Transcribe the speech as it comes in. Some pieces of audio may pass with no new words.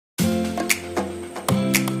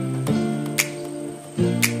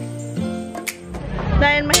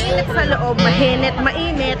Dahil mainit sa loob,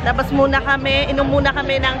 mainit. Tapos inom muna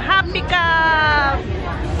kami ng Happy Cup.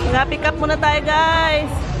 Happy Cup muna tayo, guys.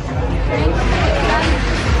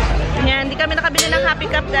 Yan, hindi kami nakabili ng Happy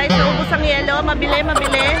Cup, guys. Naubos ang yelo, mabili.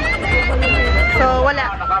 So,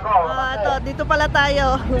 wala. Ito, dito pala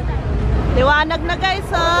tayo. Liwanag na, guys,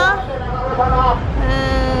 oh.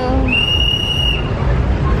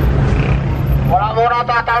 Wala muna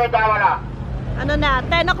tatawid, wala. Ano na,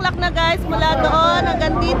 10 o'clock na, guys, mula doon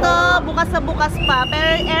hanggang dito, bukas sa bukas pa.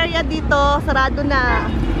 Pero yung area dito, sarado na.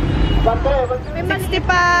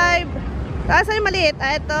 65. Saan yung maliit?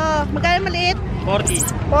 Ito. Magkano yung maliit? 40.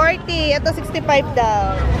 40. Ito 65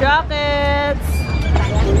 daw. Jackets.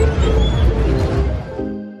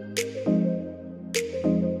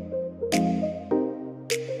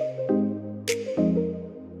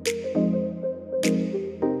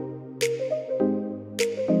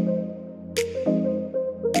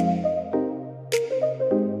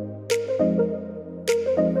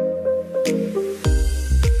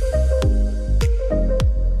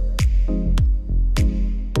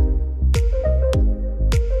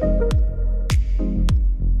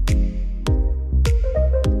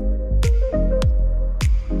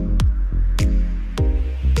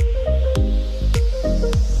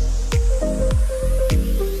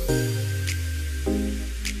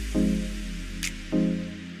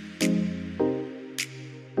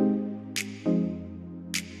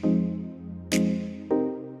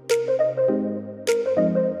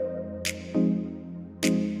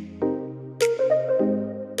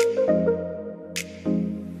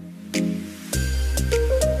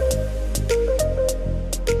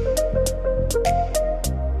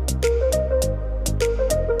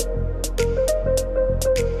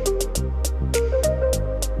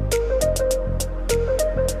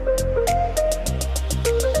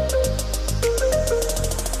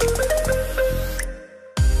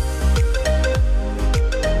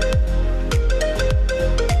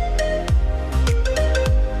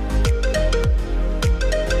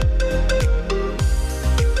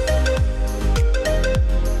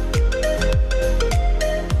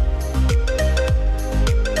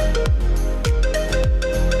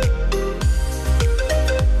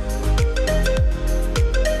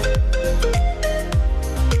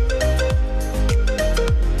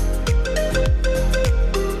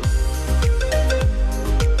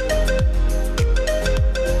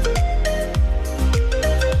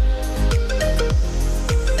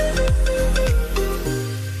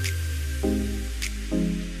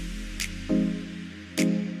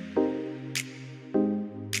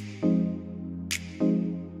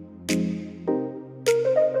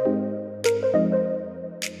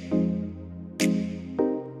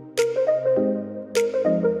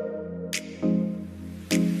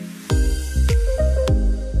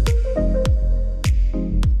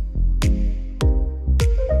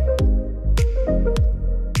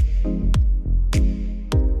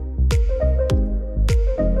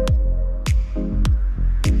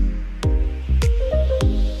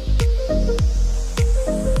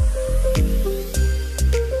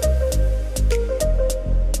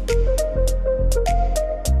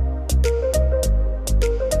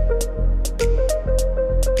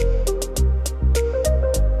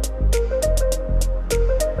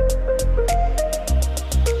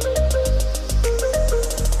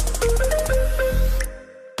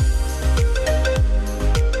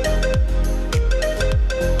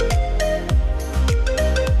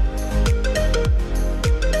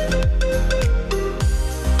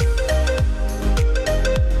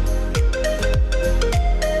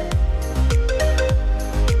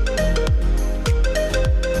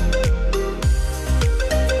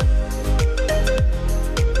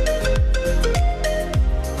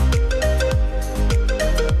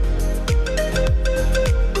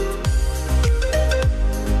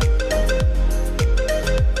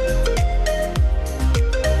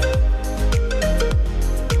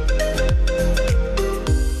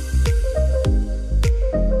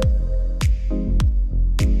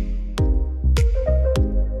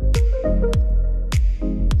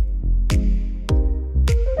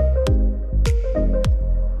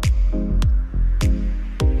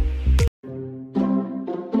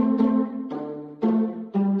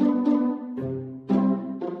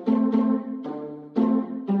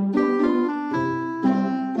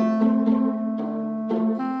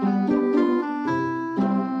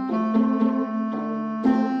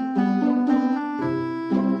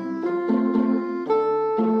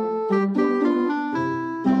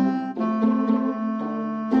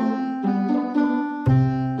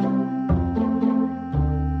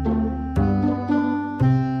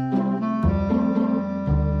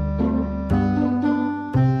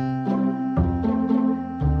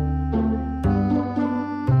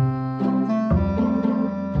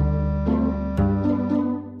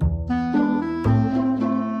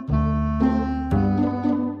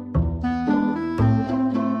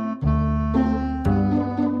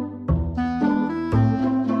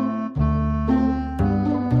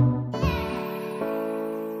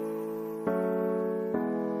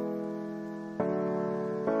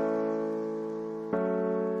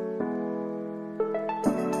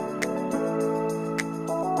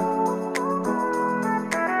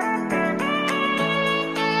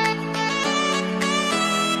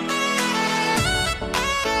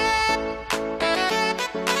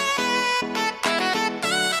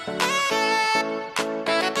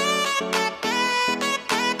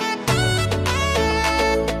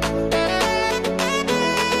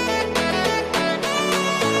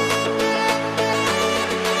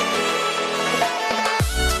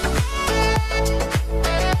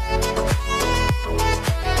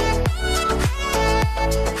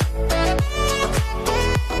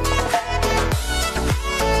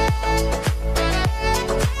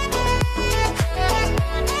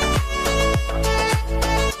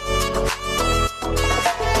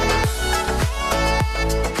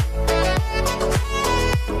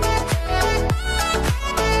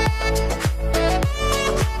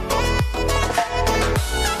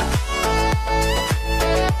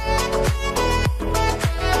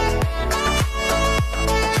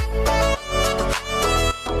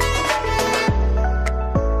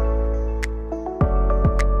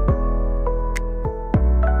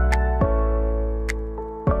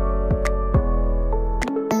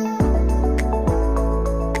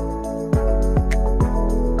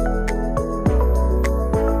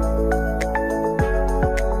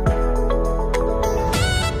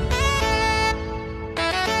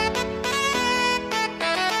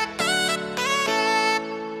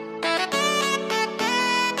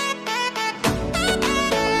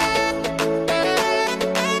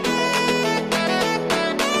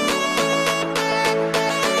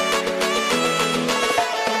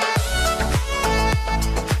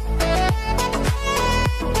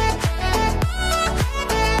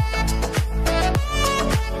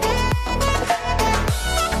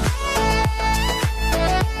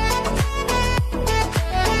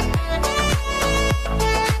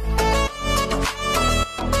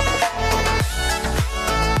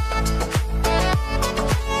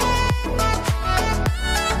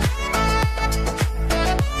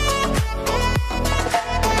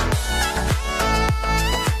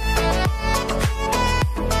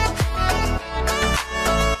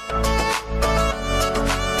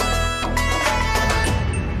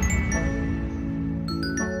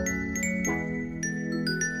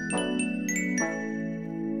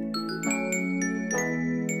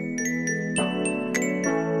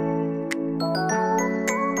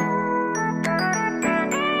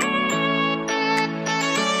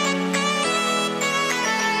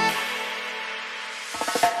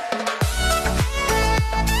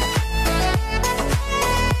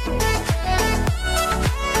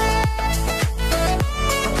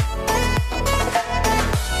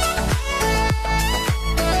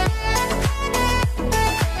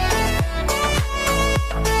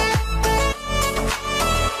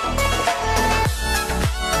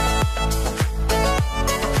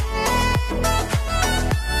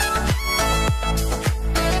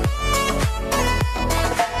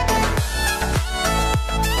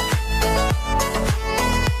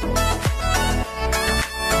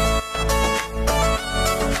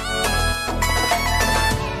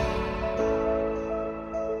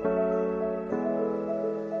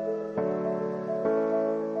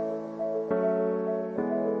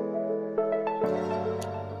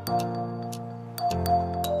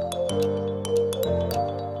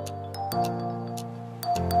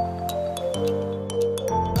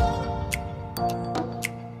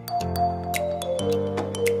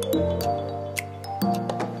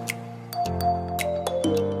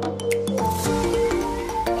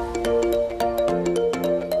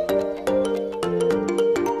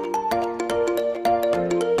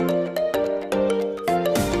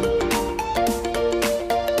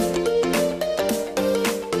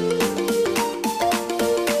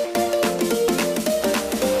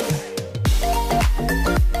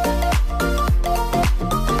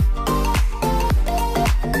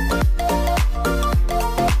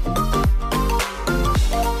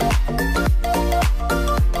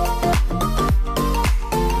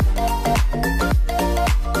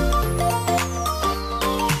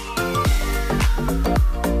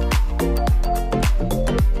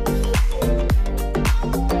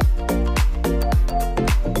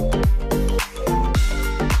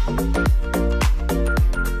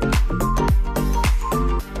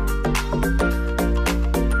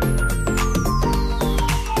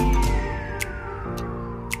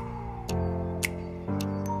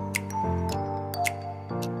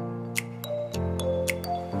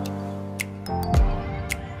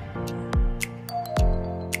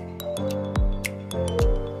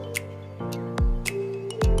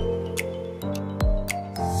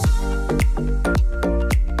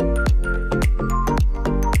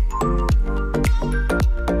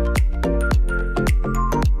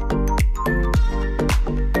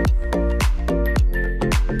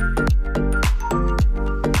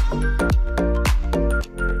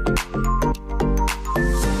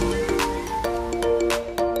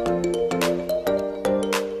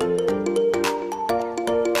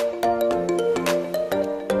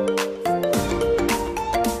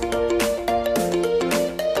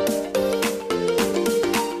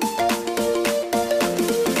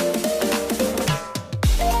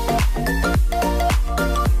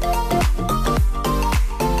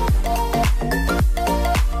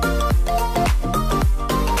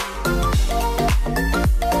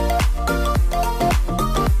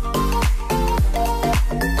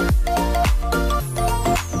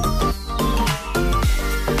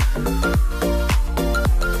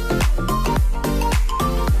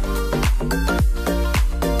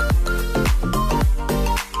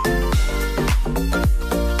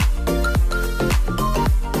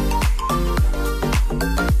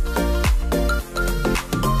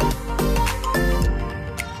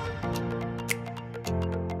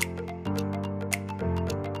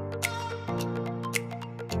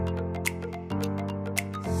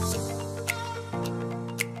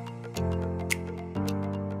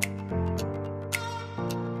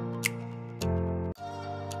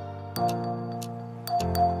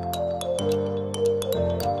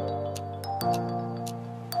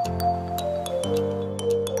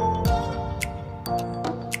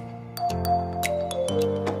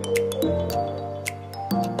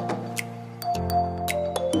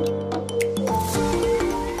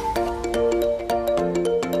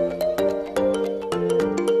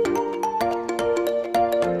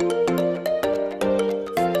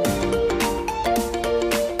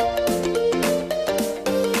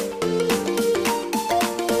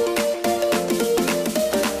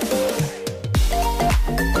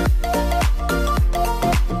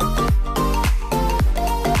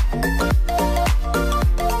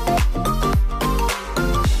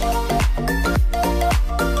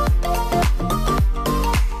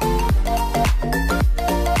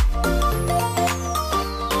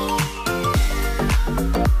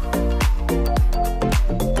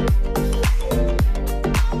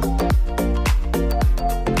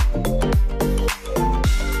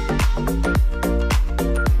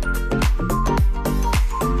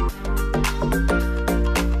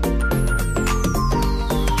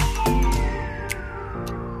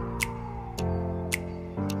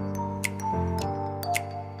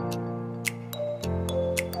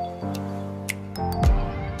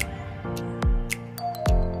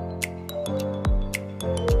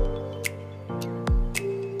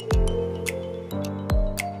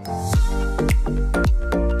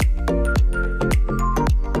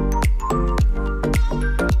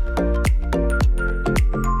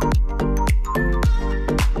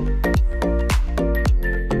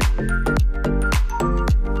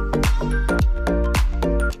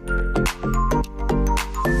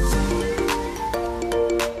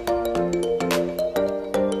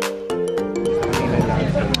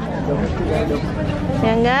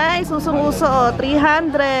 Yan guys, usong-uso oh,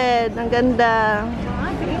 300. Ang ganda.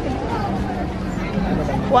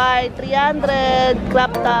 White, 300.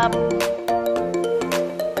 Crop top.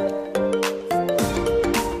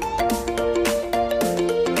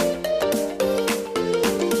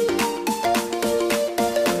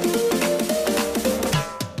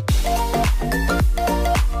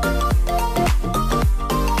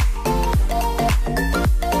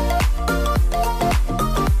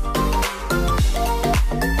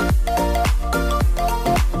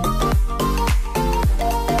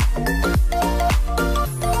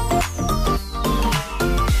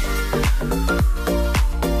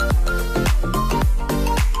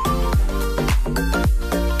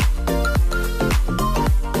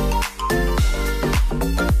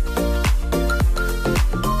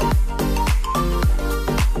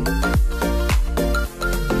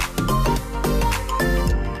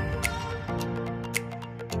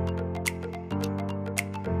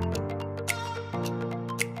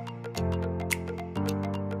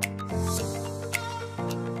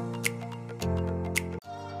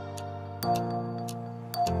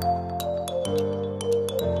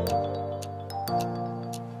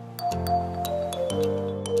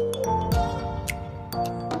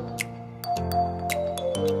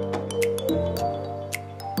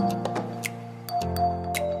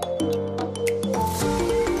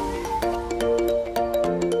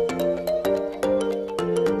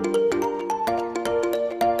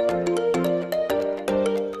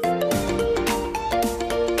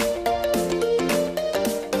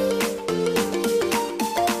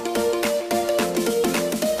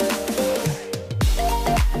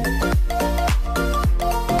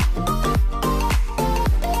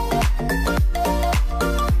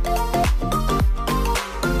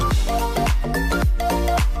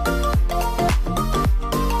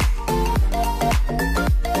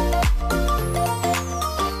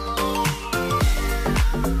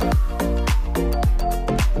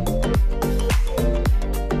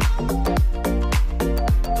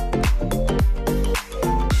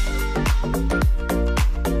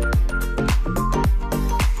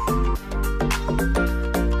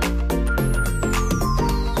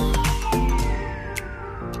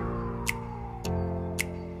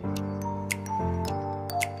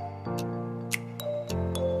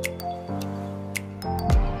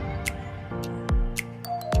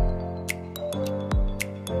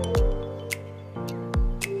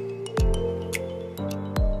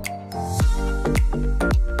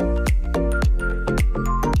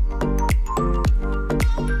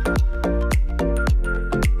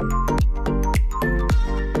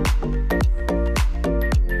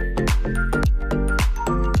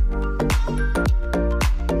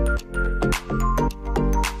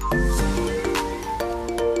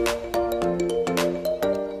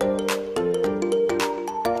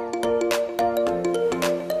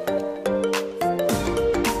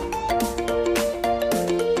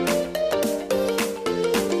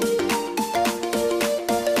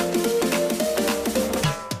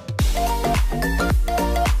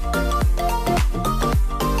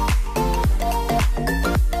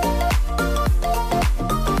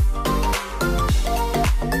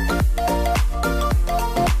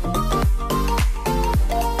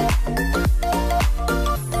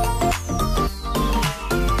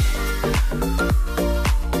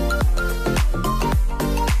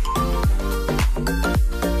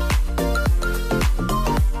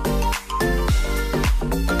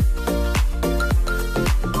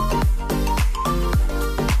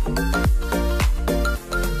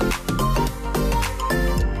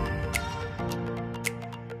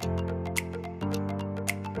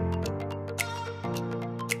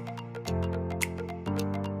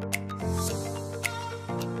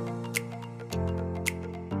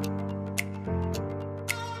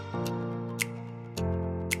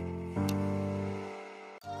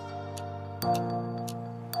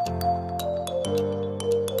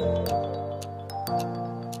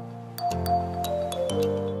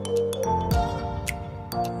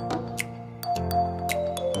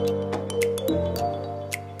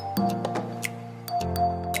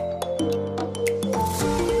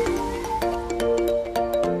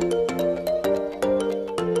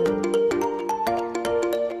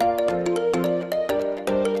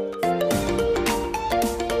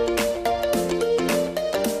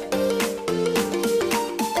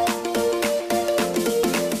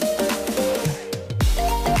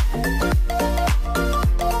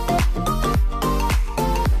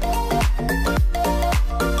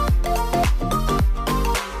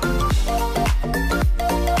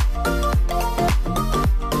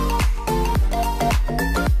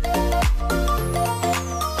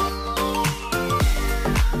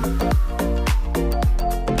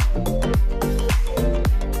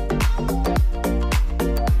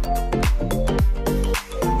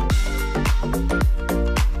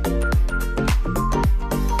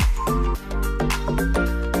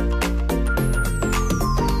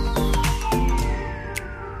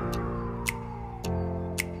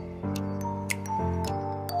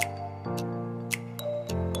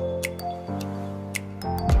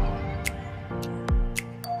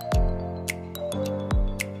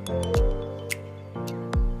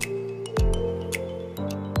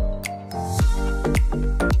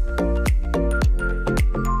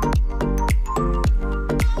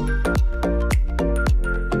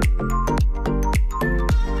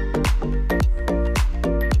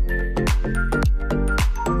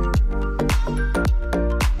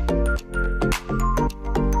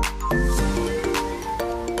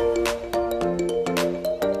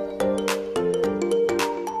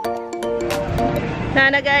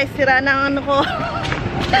 Na guys, sira ng ano ko.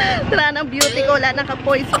 Sira ng beauty ko. Wala nang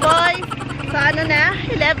ka-poise-poise. So ano na,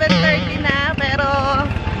 11:30 na. Pero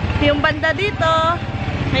yung banda dito,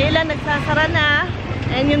 may ilan nagsasara na.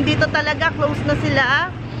 And yung dito talaga, close na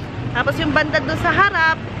sila. Tapos yung banda doon sa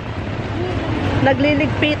harap,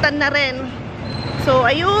 nagliligpitan na rin. So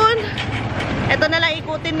ayun. Ito na lang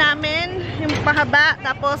ikutin namin. Yung pahaba.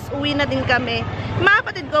 Tapos uwi na din kami. Mga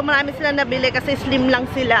kapatid ko, marami sila nabili kasi slim lang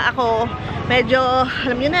sila. Ako, medyo,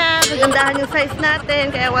 alam nyo na, magandahan yung size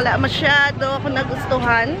natin. Kaya wala masyado ako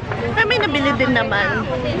nagustuhan. Pero may nabili din naman.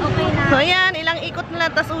 So ayan, ilang ikot na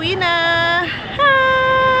lang. Tapos uwi na.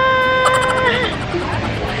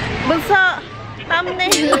 Bunso,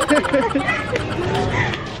 thumbnail.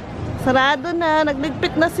 Sarado na.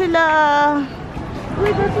 Nagligpit na sila.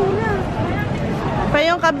 Uy, basura. Pa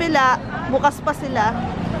yung kabila, bukas pa sila.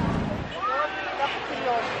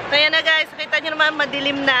 Kaya na guys, kita nyo naman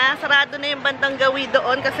madilim na. Sarado na yung bandang gawi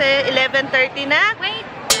doon kasi 11:30 na. Wait!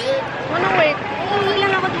 Anong wait? Uwi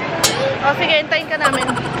lang ako dito. O sige, hintayin ka namin.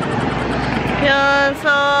 Yun,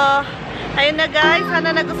 so ayun na guys,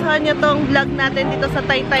 sana nagustuhan nyo tong vlog natin dito sa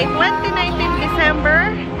Taytay 2019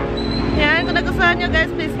 December. Yan, kung nagustuhan nyo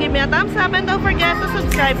guys, please give me a thumbs up and don't forget to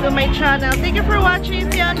subscribe to my channel. Thank you for watching.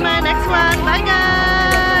 See you on my next one. Bye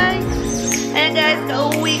guys! Ayan guys,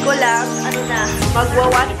 kauwi ko lang. Ano na, magwa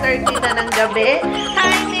 1:30 na ng gabi.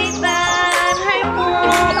 Hi Nathan! Hi po!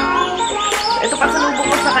 Ito pasalubong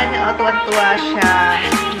ko sa kanya. O, tuwan-tuwa siya.